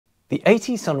The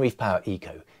 80 Sunreef Power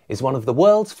Eco is one of the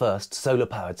world's first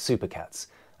solar-powered supercats,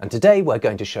 and today we're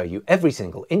going to show you every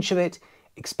single inch of it,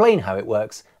 explain how it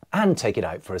works, and take it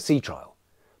out for a sea trial.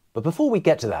 But before we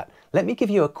get to that, let me give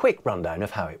you a quick rundown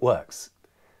of how it works.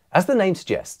 As the name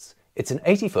suggests, it's an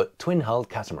 80-foot twin-hulled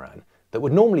catamaran that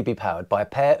would normally be powered by a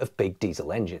pair of big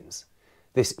diesel engines.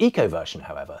 This Eco version,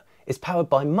 however, is powered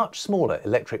by much smaller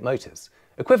electric motors,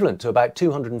 equivalent to about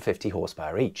 250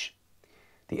 horsepower each.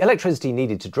 The electricity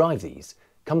needed to drive these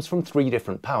comes from three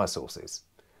different power sources: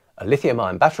 a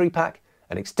lithium-ion battery pack,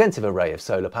 an extensive array of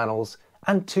solar panels,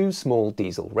 and two small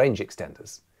diesel range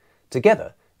extenders.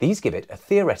 Together, these give it a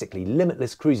theoretically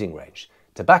limitless cruising range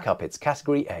to back up its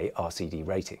Category A RCD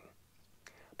rating.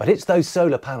 But it's those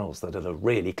solar panels that are the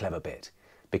really clever bit,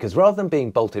 because rather than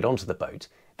being bolted onto the boat,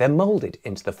 they're moulded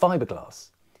into the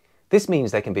fiberglass. This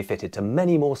means they can be fitted to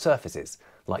many more surfaces,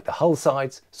 like the hull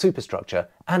sides, superstructure,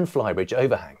 and flybridge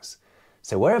overhangs.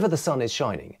 So wherever the sun is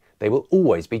shining, they will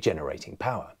always be generating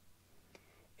power.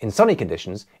 In sunny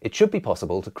conditions, it should be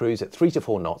possible to cruise at 3 to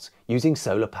 4 knots using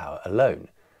solar power alone,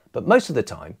 but most of the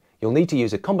time, you'll need to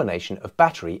use a combination of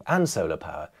battery and solar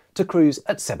power to cruise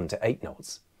at 7 to 8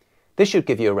 knots. This should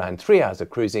give you around 3 hours of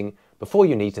cruising before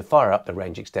you need to fire up the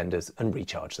range extenders and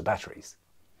recharge the batteries.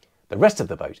 The rest of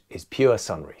the boat is pure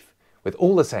Sunreef, with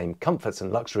all the same comforts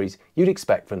and luxuries you'd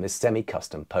expect from this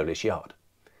semi-custom Polish yacht.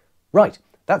 Right,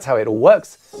 that's how it all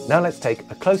works. Now let's take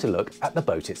a closer look at the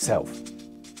boat itself.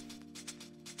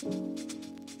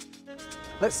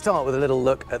 Let's start with a little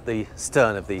look at the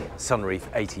stern of the Sunreef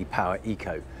 80 Power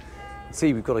Eco.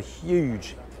 See, we've got a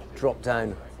huge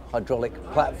drop-down hydraulic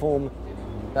platform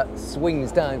that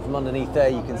swings down from underneath there.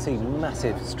 You can see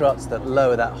massive struts that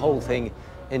lower that whole thing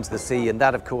into the sea, and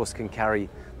that of course can carry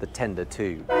the tender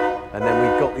too. And then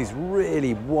we've got these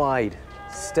really wide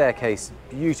staircase,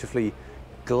 beautifully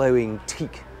glowing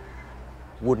teak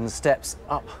wooden steps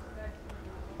up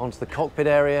onto the cockpit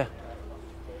area.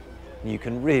 You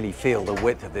can really feel the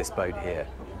width of this boat here.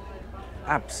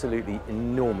 Absolutely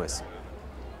enormous.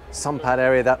 Sunpad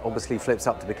area that obviously flips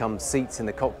up to become seats in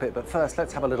the cockpit, but first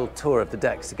let's have a little tour of the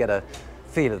decks to get a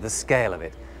feel of the scale of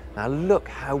it. Now look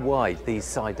how wide these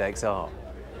side decks are.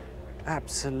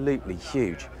 Absolutely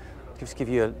huge. Just give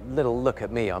you a little look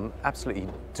at me. I'm absolutely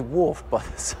dwarfed by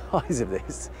the size of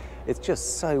this. It's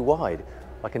just so wide.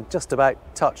 I can just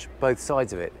about touch both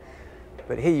sides of it.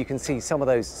 But here you can see some of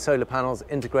those solar panels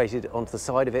integrated onto the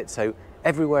side of it, so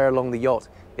everywhere along the yacht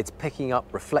it's picking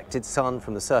up reflected sun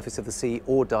from the surface of the sea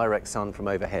or direct sun from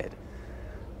overhead.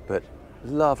 But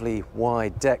lovely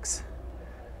wide decks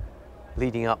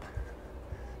leading up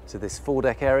to this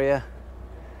foredeck area.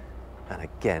 And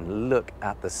again, look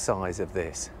at the size of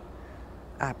this.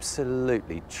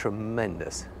 Absolutely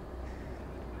tremendous.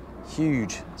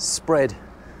 Huge spread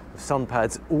of sun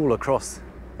pads all across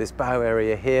this bow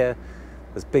area here.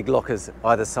 There's big lockers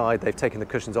either side. They've taken the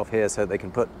cushions off here so they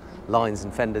can put lines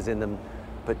and fenders in them.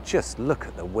 But just look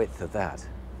at the width of that.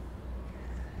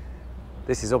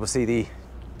 This is obviously the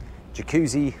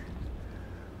jacuzzi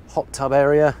hot tub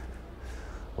area.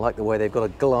 I like the way they've got a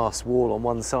glass wall on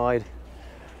one side.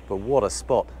 But what a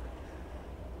spot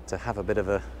to have a bit of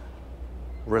a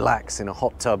relax in a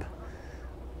hot tub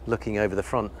looking over the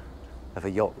front of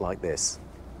a yacht like this.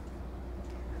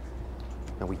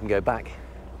 Now we can go back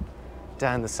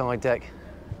down the side deck.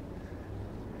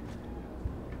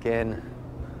 Again,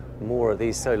 more of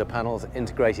these solar panels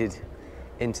integrated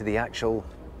into the actual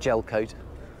gel coat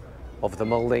of the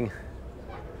moulding.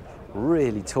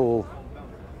 Really tall,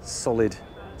 solid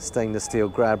stainless steel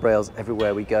grab rails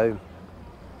everywhere we go.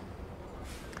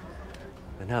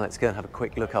 And now let's go and have a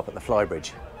quick look up at the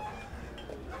flybridge.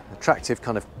 Attractive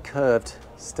kind of curved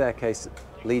staircase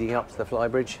leading up to the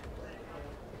flybridge.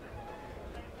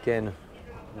 Again,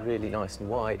 really nice and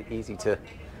wide, easy to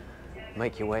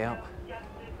make your way up.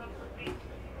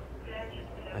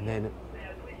 And then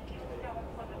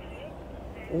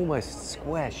almost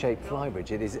square-shaped flybridge.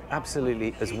 It is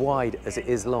absolutely as wide as it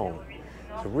is long.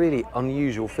 It's a really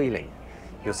unusual feeling.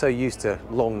 You're so used to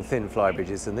long, thin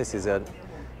flybridges, and this is a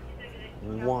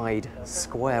wide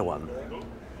square one.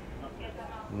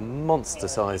 Monster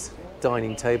size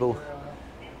dining table.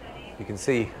 You can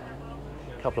see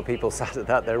a couple of people sat at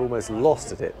that. They're almost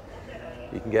lost at it.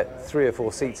 You can get 3 or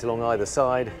 4 seats along either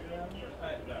side,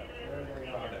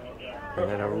 and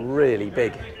then a really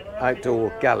big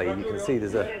outdoor galley. You can see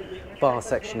there's a bar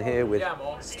section here with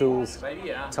stools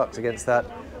tucked against that.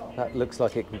 That looks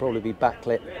like it can probably be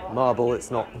backlit marble. It's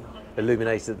not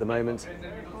illuminated at the moment.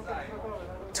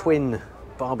 Twin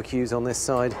barbecues on this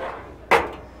side.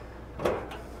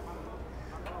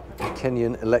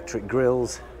 Kenyan electric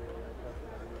grills.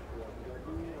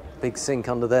 big sink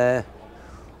under there,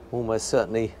 almost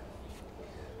certainly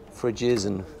fridges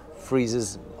and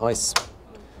freezers, ice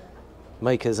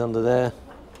makers under there,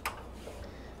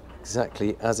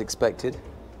 exactly as expected.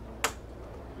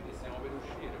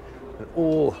 And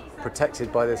all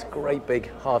protected by this great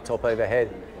big hardtop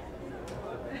overhead,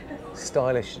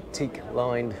 stylish teak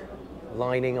lined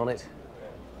lining on it,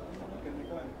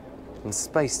 and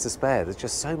space to spare. There's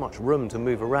just so much room to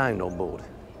move around on board.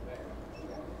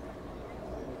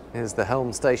 Here's the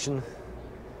helm station.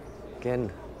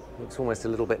 Again, looks almost a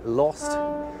little bit lost,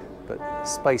 but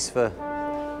space for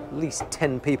at least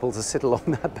 10 people to sit along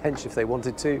that bench if they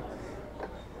wanted to.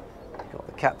 Got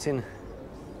the captain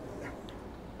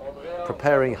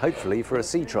preparing, hopefully, for a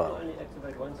sea trial.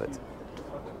 But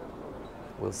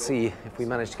we'll see if we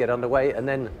manage to get underway. And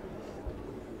then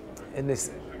in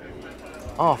this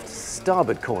aft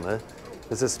starboard corner,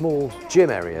 there's a small gym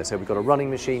area. So we've got a running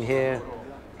machine here,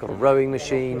 got a rowing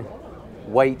machine,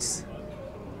 weights.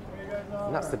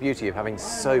 And that's the beauty of having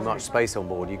so much space on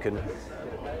board. You can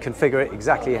configure it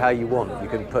exactly how you want. You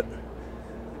can put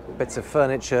bits of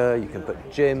furniture, you can put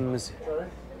gyms,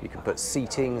 you can put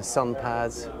seating, sun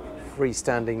pads,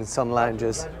 freestanding sun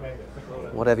loungers,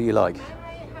 whatever you like.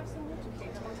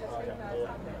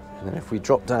 And then if we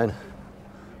drop down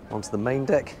onto the main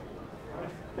deck,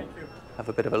 have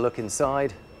a bit of a look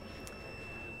inside.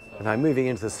 And now moving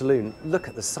into the saloon, look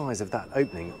at the size of that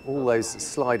opening. All those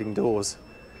sliding doors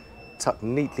tucked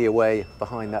neatly away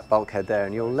behind that bulkhead there,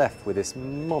 and you're left with this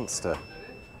monster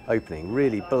opening,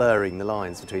 really blurring the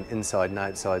lines between inside and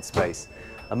outside space.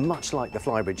 And much like the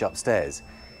flybridge upstairs,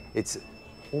 it's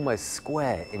almost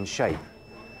square in shape.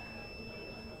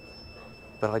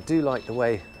 But I do like the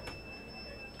way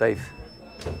they've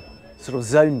sort of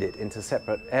zoned it into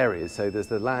separate areas. So there's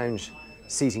the lounge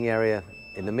seating area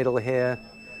in the middle here.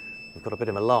 We've got a bit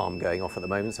of an alarm going off at the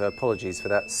moment, so apologies for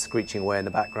that screeching away in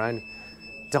the background.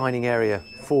 Dining area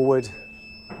forward,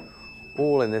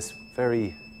 all in this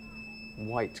very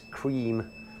white cream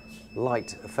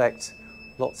light effect,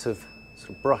 lots of sort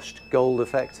of brushed gold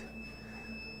effect.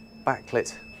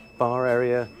 Backlit bar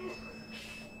area,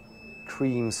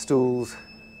 cream stools.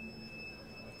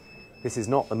 This is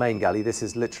not the main galley, this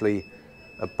is literally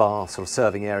a bar sort of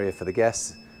serving area for the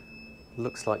guests.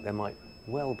 Looks like there might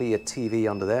well be a TV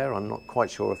under there. I'm not quite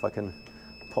sure if I can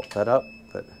pop that up,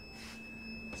 but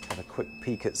just have a quick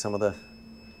peek at some of the...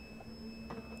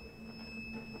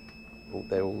 Oh,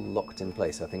 they're all locked in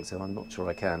place, I think, so I'm not sure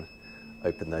I can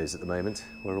open those at the moment.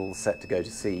 We're all set to go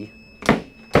to sea.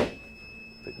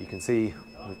 But you can see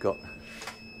we've got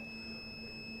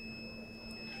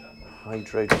a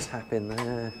hydro tap in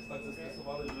there.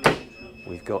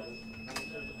 We've got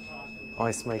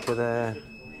ice maker there.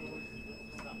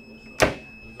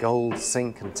 Gold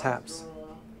sink and taps.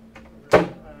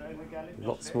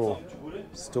 Lots more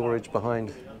storage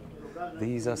behind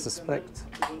these, I suspect.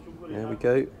 There we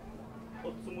go.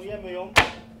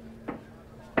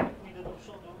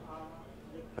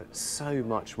 But so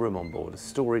much room on board,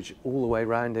 storage all the way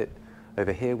around it.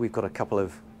 Over here we've got a couple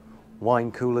of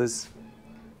wine coolers.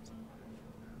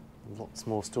 Lots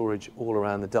more storage all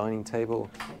around the dining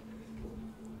table.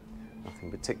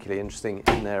 Nothing particularly interesting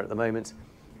in there at the moment.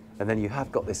 And then you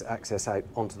have got this access out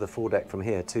onto the foredeck from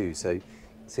here too. So you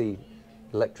see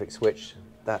electric switch,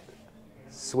 that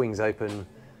swings open,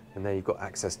 and there you've got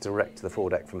access direct to the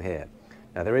foredeck from here.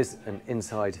 Now there is an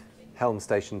inside helm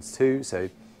stations too, so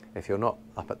if you're not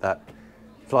up at that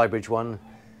flybridge one,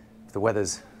 if the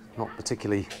weather's not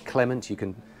particularly clement, you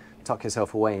can tuck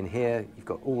yourself away in here. You've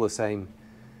got all the same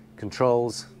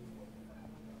controls,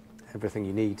 everything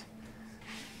you need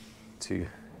to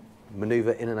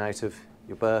maneuver in and out of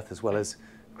your berth as well as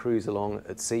cruise along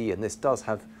at sea. And this does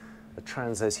have a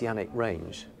transoceanic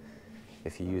range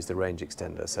if you use the range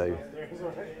extender, so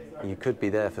you could be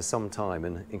there for some time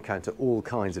and encounter all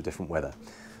kinds of different weather.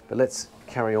 But let's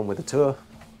carry on with the tour.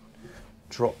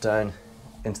 Drop down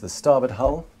into the starboard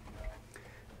hull,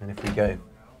 and if we go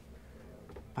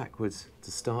backwards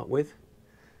to start with,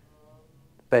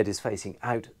 the bed is facing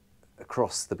out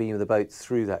across the beam of the boat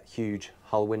through that huge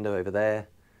hull window over there.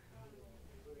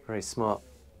 Very smart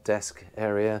desk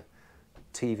area.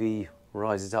 TV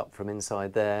rises up from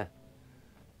inside there.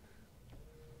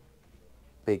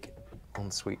 Big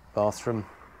ensuite bathroom.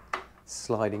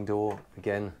 Sliding door,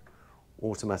 again,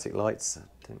 automatic lights.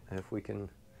 I don't know if we can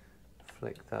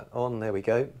flick that on. There we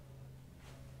go.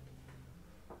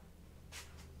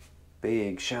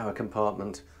 Big shower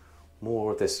compartment.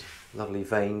 More of this lovely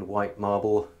veined white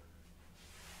marble.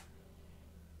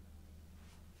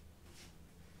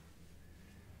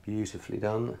 Beautifully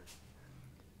done.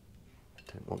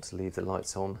 Don't want to leave the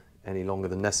lights on any longer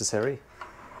than necessary.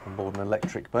 on board an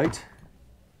electric boat.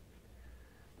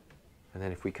 And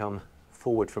then if we come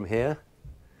forward from here,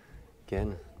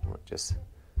 again, I'll just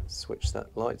switch that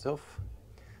light off.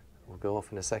 We'll go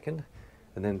off in a second.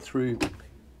 And then through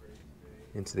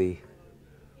into the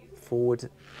forward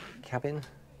cabin.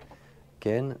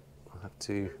 Again, I'll have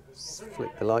to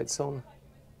flick the lights on.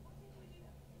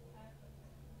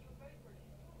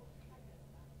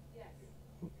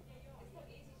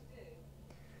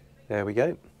 There we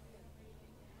go.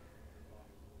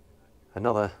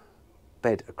 Another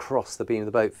bed across the beam of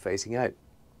the boat facing out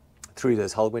through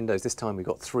those hull windows. This time we've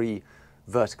got 3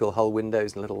 vertical hull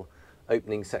windows and a little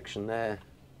opening section there.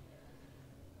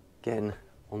 Again,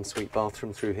 ensuite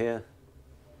bathroom through here.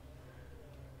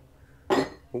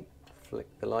 Ooh, flick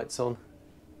the lights on.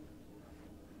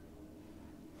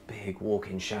 Big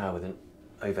walk-in shower with an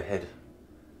overhead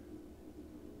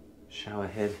shower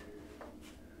head.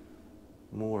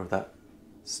 More of that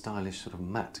stylish sort of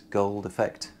matte gold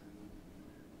effect.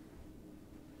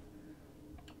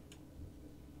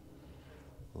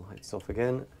 Lights off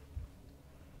again.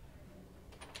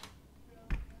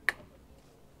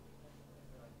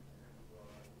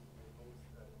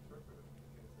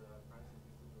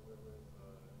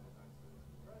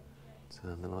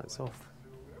 Turn the lights off.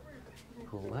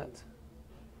 Pull that.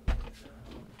 I'm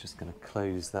just going to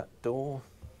close that door.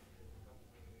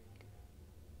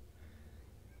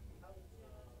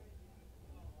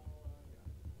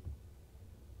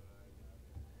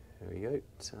 There we go.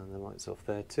 Turn the lights off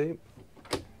there too.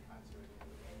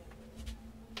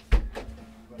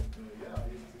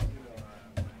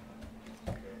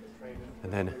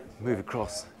 And then move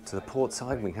across to the port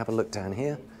side. We can have a look down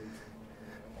here.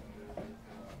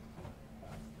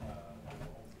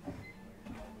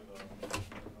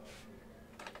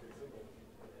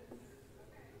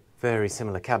 Very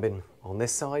similar cabin on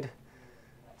this side.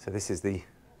 So this is the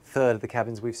third of the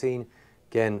cabins we've seen.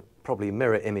 Again, probably a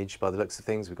mirror image by the looks of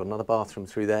things. We've got another bathroom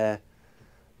through there,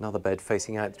 another bed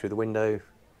facing out through the window,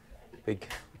 big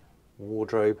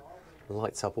wardrobe,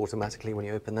 lights up automatically when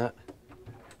you open that.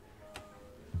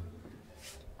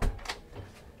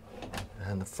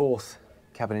 And the fourth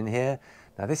cabin in here.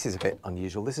 Now this is a bit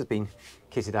unusual. This has been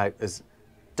kitted out as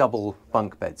double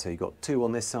bunk bed. So you've got 2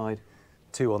 on this side,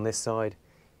 2 on this side.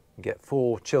 You get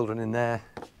 4 children in there.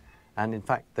 And in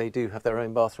fact, they do have their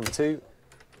own bathroom too.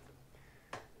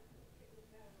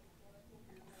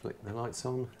 Flick the lights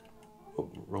on. Oh,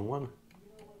 wrong one.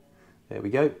 There we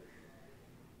go.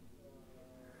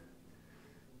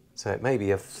 So it may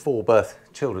be a 4-berth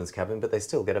children's cabin, but they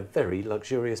still get a very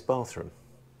luxurious bathroom.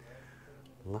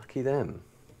 Lucky them.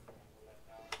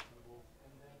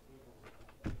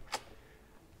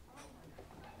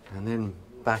 And then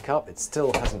back up, it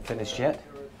still hasn't finished yet.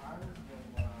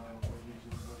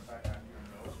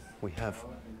 We have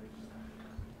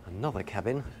another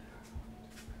cabin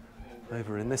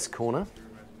over in this corner.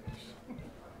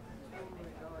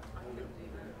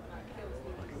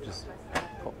 I can just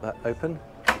pop that open.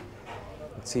 You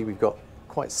can see we've got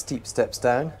quite steep steps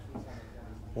down,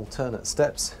 alternate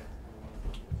steps.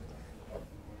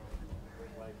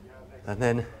 And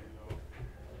then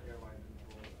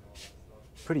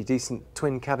pretty decent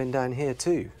twin cabin down here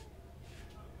too.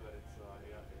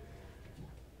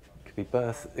 Could be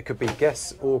berth, it could be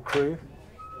guests or crew,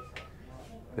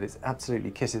 but it's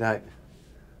absolutely kitted out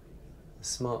as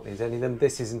smartly as any of them.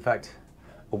 This is in fact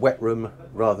a wet room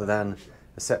rather than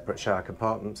a separate shower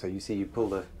compartment. So you see you pull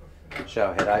the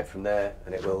shower head out from there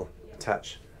and it will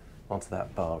attach onto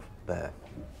that bar there.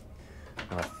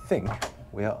 And I think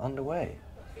we are underway.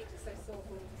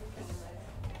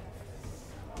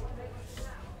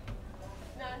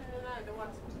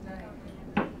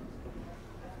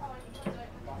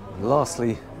 And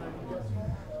lastly,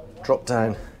 drop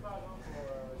down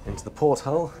into the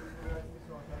porthole,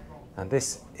 and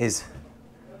this is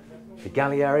the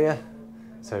galley area,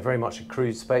 so very much a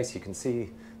cruise space. You can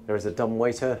see there is a dumb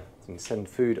waiter, you can send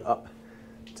food up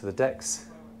to the decks.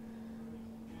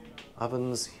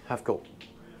 Ovens, have got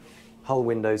hull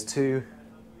windows too,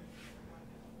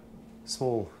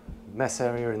 small mess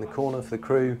area in the corner for the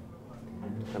crew,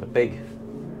 and a big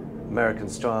American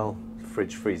style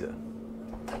fridge freezer.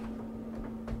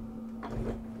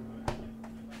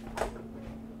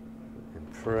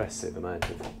 Impressive amount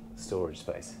of storage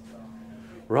space.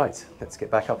 Right, let's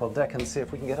get back up on deck and see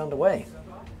if we can get underway.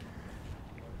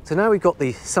 So now we've got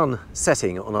the sun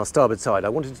setting on our starboard side, I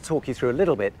wanted to talk you through a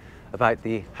little bit about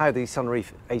how the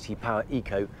Sunreef 80 Power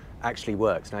Eco actually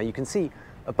works. Now you can see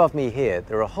above me here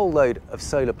there are a whole load of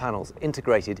solar panels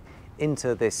integrated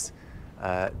into this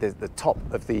the top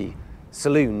of the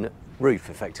saloon roof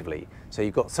effectively. So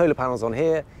you've got solar panels on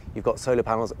here, you've got solar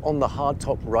panels on the hard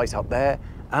top right up there,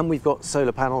 and we've got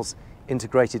solar panels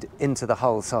integrated into the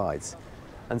hull sides.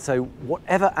 And so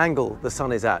whatever angle the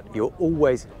sun is at, you're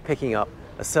always picking up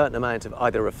a certain amount of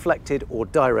either reflected or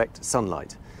direct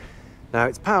sunlight. Now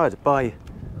it's powered by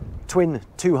twin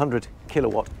 200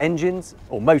 kilowatt engines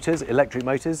or motors, electric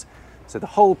motors. So the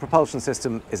whole propulsion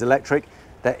system is electric.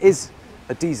 There is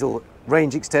a diesel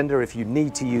range extender if you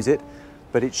need to use it,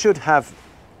 but it should have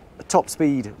a top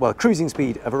speed, well, cruising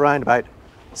speed of around about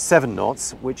 7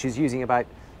 knots, which is using about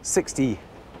 60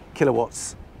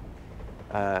 kilowatts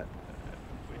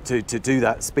to do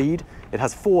that speed. It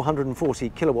has 440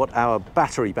 kilowatt hour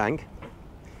battery bank,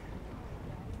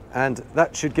 and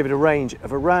that should give it a range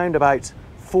of around about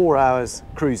 4 hours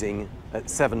cruising at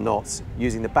 7 knots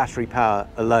using the battery power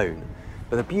alone.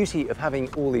 But the beauty of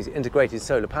having all these integrated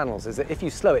solar panels is that if you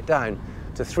slow it down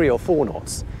to 3 or 4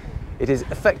 knots, it is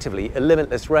effectively a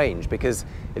limitless range, because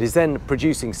it is then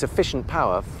producing sufficient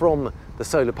power from the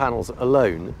solar panels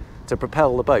alone to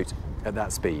propel the boat at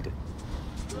that speed.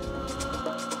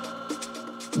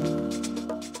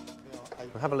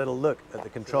 We'll have a little look at the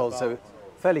controls. So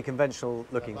fairly conventional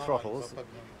looking throttles.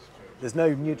 There's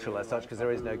no neutral as such because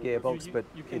there is no gearbox, but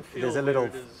there's a little...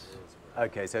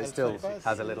 Okay, so it still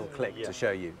has a little click to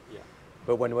show you.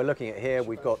 But when we're looking at here,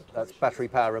 we've got that's battery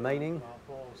power remaining.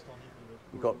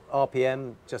 We've got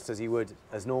RPM just as you would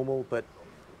as normal, but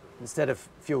instead of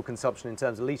fuel consumption in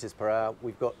terms of litres per hour,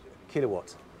 we've got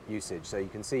kilowatt usage. So you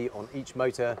can see on each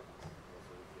motor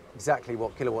exactly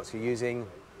what kilowatts you're using.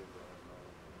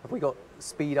 Have we got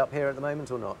speed up here at the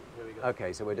moment or not?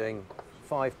 Okay, so we're doing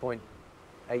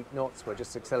 5.8 knots. We're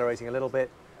just accelerating a little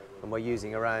bit, and we're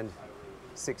using around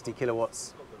 60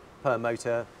 kilowatts per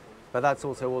motor. But that's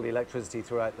also all the electricity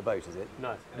throughout the boat, is it?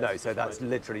 No. No, so that's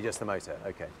literally just the motor.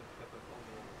 Okay.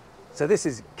 So this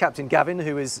is Captain Gavin,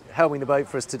 who is helming the boat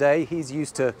for us today. He's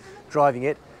used to driving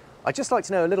it. I'd just like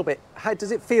to know a little bit, how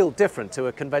does it feel different to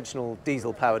a conventional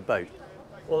diesel-powered boat?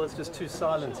 Well, it's just too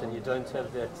silent, and you don't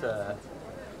have that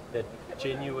that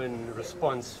genuine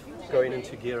response going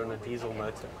into gear on a diesel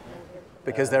motor.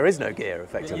 Because there is no gear,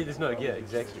 effectively. There's no gear,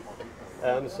 exactly.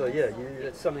 So yeah,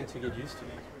 it's something to get used to.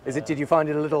 Is it? Did you find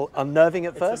it a little unnerving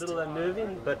at first? It's a little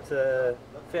unnerving, but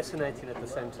fascinating at the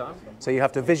same time. So you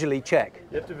have to visually check.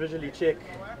 You have to visually check.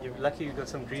 You're lucky you've got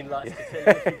some green lights to tell you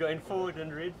if you're going forward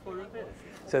and red for reverse.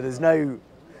 So there's no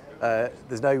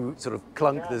sort of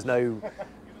clunk. There's no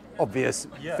obvious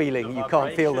feeling. You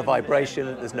can't feel the vibration.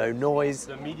 There's no noise.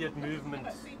 The immediate movement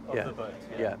of the boat.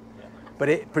 Yeah.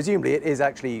 But presumably it is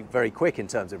actually very quick in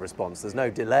terms of response. There's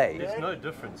no delay. There's no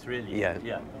difference, really.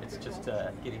 Yeah. It's just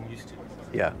getting used to it.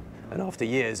 Yeah. And after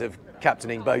years of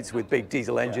captaining boats with big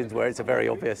diesel engines where it's a very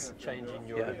obvious... Changing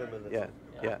your rhythm a little.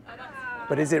 Yeah.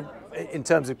 But is it, in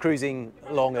terms of cruising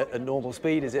along at normal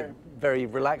speed, is it very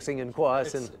relaxing and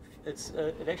quiet?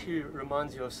 It actually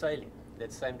reminds you of sailing.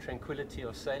 That same tranquility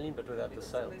of sailing, but without the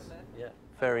sails. Yeah.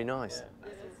 Very nice.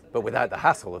 But without the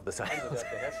hassle of the sails.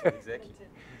 Without the hassle, exactly.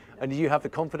 And do you have the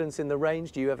confidence in the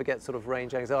range? Do you ever get sort of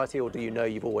range anxiety, or do you know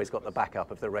you've always got the backup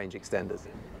of the range extenders?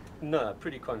 No,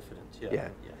 pretty confident, yeah.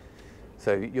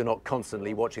 So you're not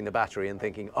constantly watching the battery and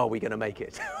thinking, are we going to make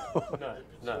it?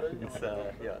 No. It's,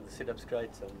 the setup's great.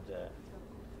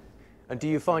 And do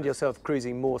you find yourself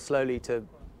cruising more slowly to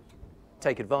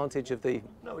take advantage of the...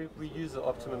 No, we use the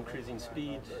optimum cruising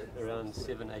speed around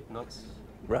 7-8 knots.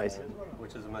 Right.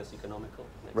 Which is the most economical.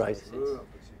 Right.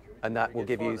 And that will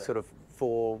give you sort of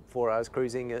 4 hours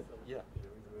cruising at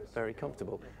very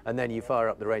comfortable. And then you fire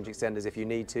up the range extenders if you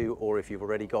need to, or if you've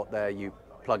already got there, you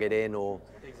plug it in, or...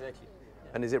 Exactly.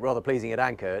 And is it rather pleasing at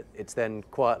anchor? It's then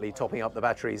quietly topping up the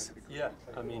batteries? Yeah,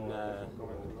 I mean,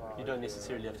 you don't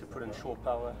necessarily have to put in shore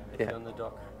power if you're on the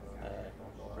dock.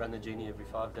 Run the journey every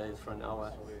 5 days for an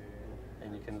hour,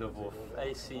 and you can live off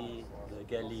AC, the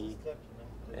galley,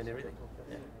 and everything.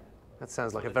 Yeah. That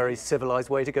sounds like a very civilized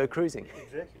way to go cruising.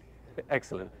 Exactly.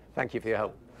 Excellent. Thank you for your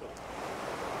help.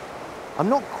 I'm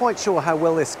not quite sure how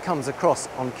well this comes across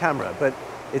on camera, but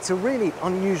it's a really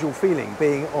unusual feeling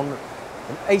being on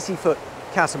an 80-foot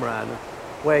catamaran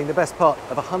weighing the best part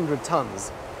of 100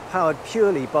 tons, powered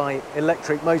purely by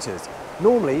electric motors.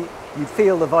 Normally, you'd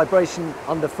feel the vibration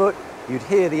underfoot, you'd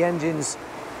hear the engines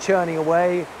churning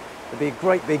away, there'd be a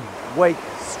great big wake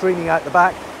streaming out the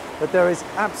back, but there is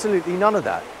absolutely none of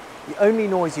that. The only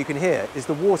noise you can hear is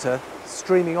the water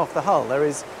streaming off the hull. There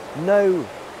is no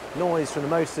noise from the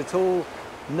motors at all,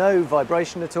 no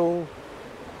vibration at all.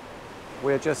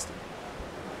 We're just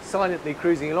silently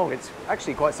cruising along. It's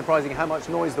actually quite surprising how much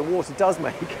noise the water does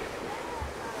make.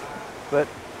 But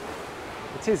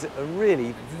it is a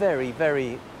really very,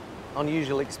 very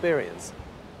unusual experience.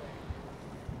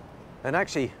 And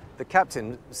actually, the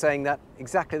captain was saying that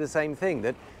exactly the same thing,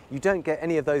 that you don't get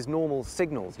any of those normal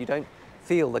signals. You don't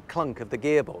feel the clunk of the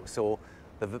gearbox or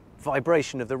the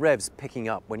vibration of the revs picking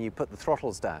up when you put the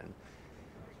throttles down.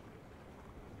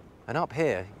 And up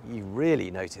here, you really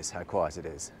notice how quiet it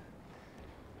is.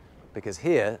 Because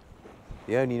here,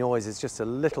 the only noise is just a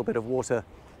little bit of water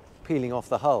peeling off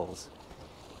the hulls.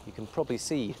 You can probably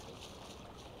see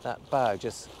that bow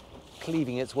just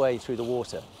cleaving its way through the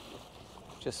water,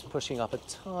 just pushing up a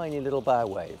tiny little bow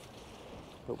wave.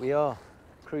 But we are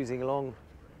cruising along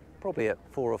probably at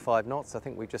 4 or 5 knots. I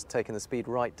think we've just taken the speed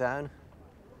right down.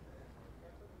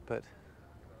 But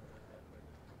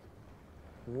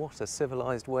what a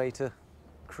civilized way to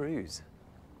cruise.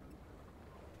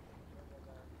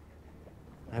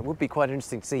 It would be quite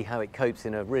interesting to see how it copes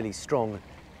in a really strong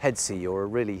head sea or a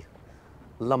really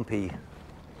lumpy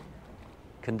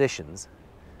conditions.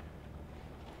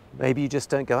 Maybe you just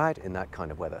don't go out in that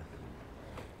kind of weather.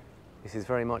 This is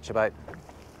very much about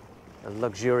a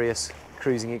luxurious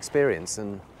cruising experience,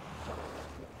 and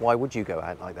why would you go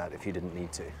out like that if you didn't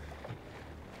need to?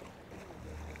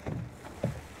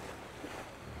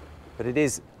 But it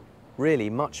is really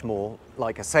much more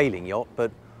like a sailing yacht, but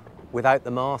without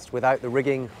the mast, without the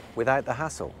rigging, without the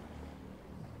hassle.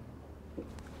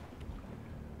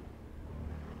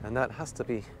 And that has to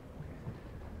be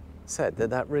said, that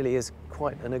that really is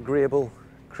quite an agreeable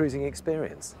cruising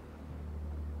experience.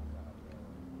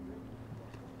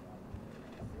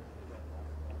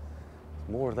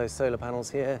 More of those solar panels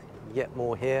here, yet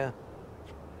more here.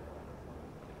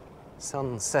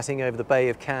 Sun setting over the Bay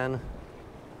of Cannes.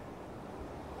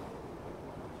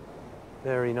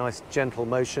 Very nice, gentle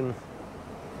motion.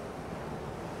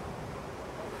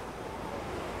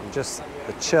 And just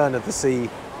the churn of the sea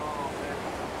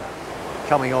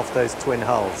coming off those twin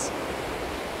hulls.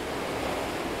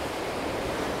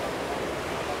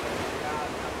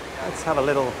 Let's have a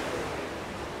little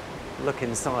look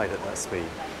inside at that speed.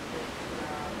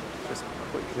 Just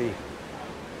quickly.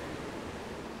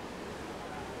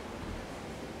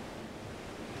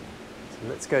 So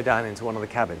let's go down into one of the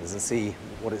cabins and see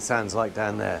what it sounds like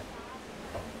down there.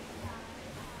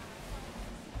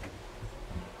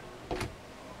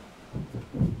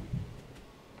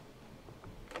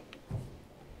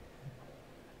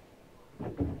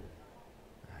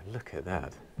 Look at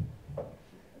that.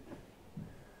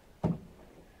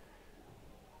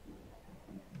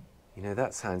 You know,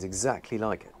 that sounds exactly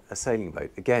like a sailing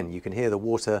boat. Again, you can hear the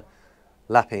water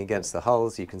lapping against the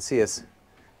hulls. You can see us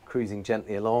cruising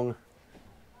gently along,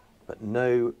 but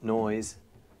no noise,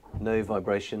 no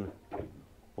vibration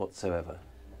whatsoever.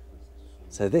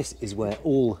 So this is where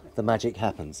all the magic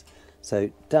happens. So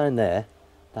down there,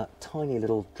 that tiny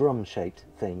little drum-shaped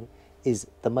thing is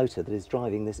the motor that is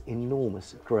driving this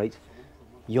enormous, great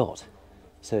yacht.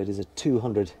 So it is a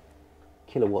 200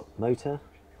 kilowatt motor.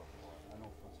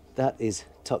 That is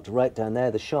tucked right down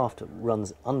there. The shaft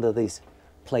runs under these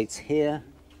plates here.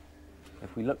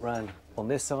 If we look round on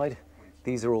this side,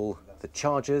 these are all the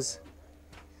chargers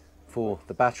for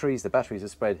the batteries. The batteries are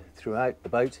spread throughout the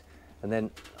boat. And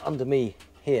then under me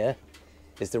here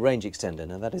is the range extender.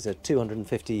 Now that is a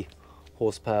 250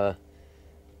 horsepower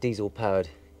diesel powered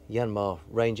Yanmar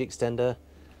range extender.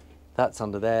 That's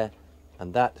under there,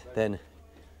 and that then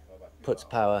puts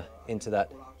power into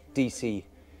that DC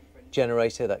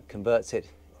generator that converts it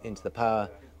into the power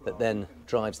that then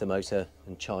drives the motor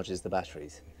and charges the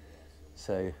batteries.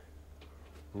 So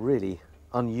really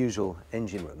unusual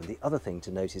engine room. And the other thing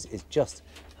to notice is just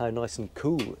how nice and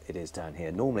cool it is down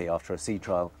here. Normally after a sea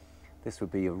trial this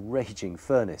would be a raging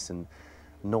furnace and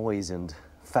noise and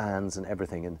fans and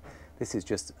everything, and this is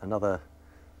just another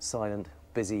silent,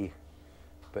 busy,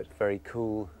 but very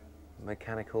cool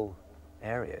mechanical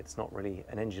area. It's not really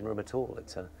an engine room at all,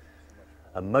 it's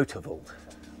a motor vault.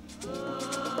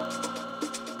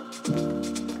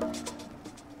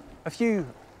 A few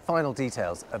final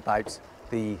details about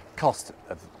the cost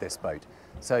of this boat.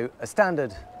 So a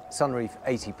standard Sunreef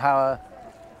 80 Power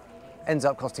ends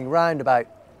up costing around about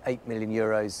 8 million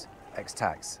euros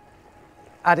ex-tax.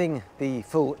 Adding the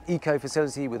full eco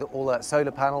facility with all that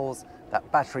solar panels,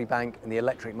 that battery bank and the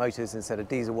electric motors instead of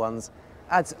diesel ones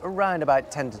adds around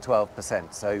about 10 to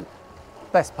 12%, so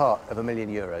best part of €1 million.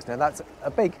 Now that's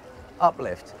a big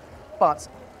uplift, but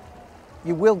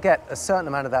you will get a certain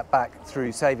amount of that back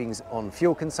through savings on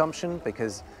fuel consumption,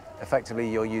 because effectively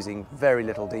you're using very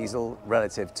little diesel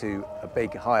relative to a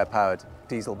big higher powered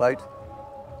diesel boat.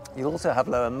 You'll also have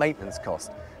lower maintenance costs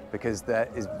because there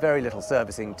is very little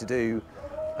servicing to do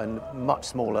and much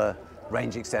smaller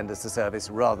range extenders to service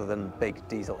rather than big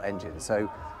diesel engines.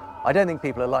 So I don't think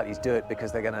people are likely to do it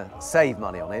because they're going to save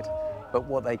money on it, but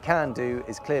what they can do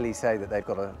is clearly say that they've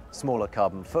got a smaller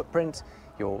carbon footprint.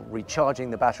 You're recharging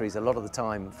the batteries a lot of the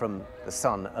time from the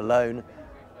sun alone,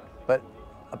 but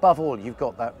above all, you've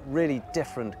got that really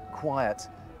different, quiet,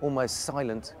 almost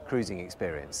silent cruising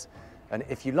experience. And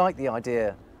if you like the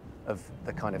idea of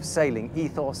the kind of sailing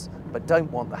ethos, but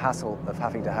don't want the hassle of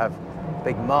having to have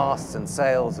big masts and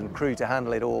sails and crew to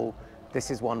handle it all,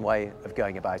 this is one way of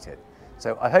going about it.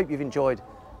 So I hope you've enjoyed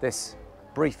this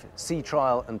brief sea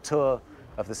trial and tour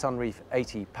of the Sunreef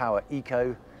 80 Power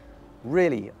Eco.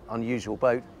 Really unusual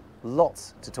boat,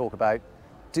 lots to talk about.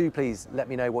 Do please let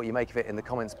me know what you make of it in the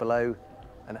comments below.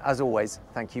 And as always,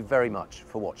 thank you very much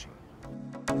for watching.